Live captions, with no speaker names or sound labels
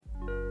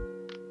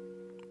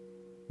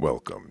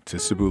Welcome to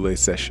Sebulé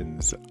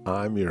Sessions.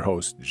 I'm your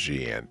host,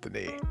 G.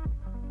 Anthony.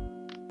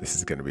 This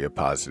is going to be a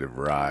positive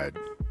ride.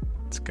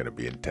 It's going to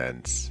be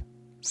intense.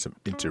 Some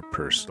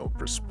interpersonal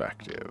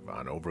perspective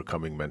on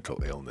overcoming mental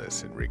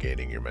illness and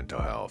regaining your mental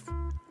health.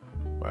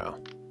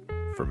 Well,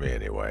 for me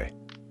anyway,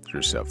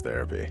 through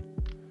self-therapy.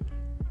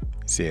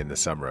 See, in the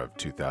summer of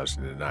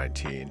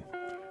 2019,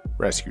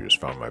 rescuers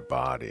found my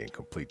body in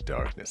complete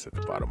darkness at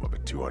the bottom of a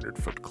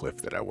 200-foot cliff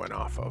that I went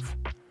off of.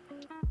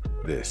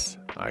 This,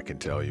 I can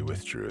tell you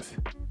with truth,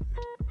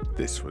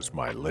 this was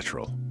my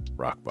literal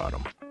rock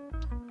bottom.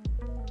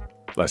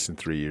 Less than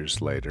 3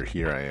 years later,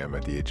 here I am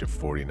at the age of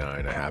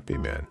 49, a happy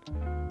man.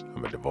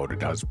 I'm a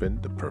devoted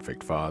husband, the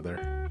perfect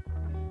father.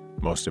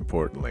 Most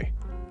importantly,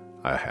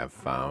 I have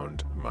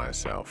found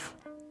myself.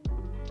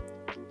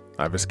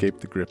 I've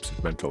escaped the grips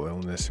of mental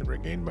illness and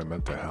regained my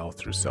mental health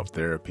through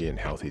self-therapy and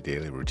healthy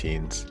daily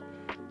routines.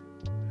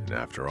 And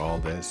after all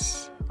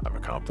this, I've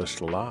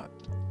accomplished a lot.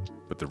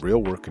 But the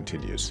real work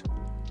continues.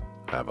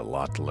 I have a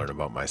lot to learn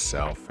about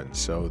myself, and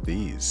so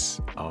these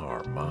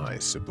are my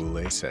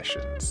Sebulé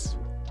Sessions.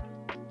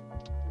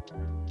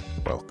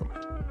 Welcome.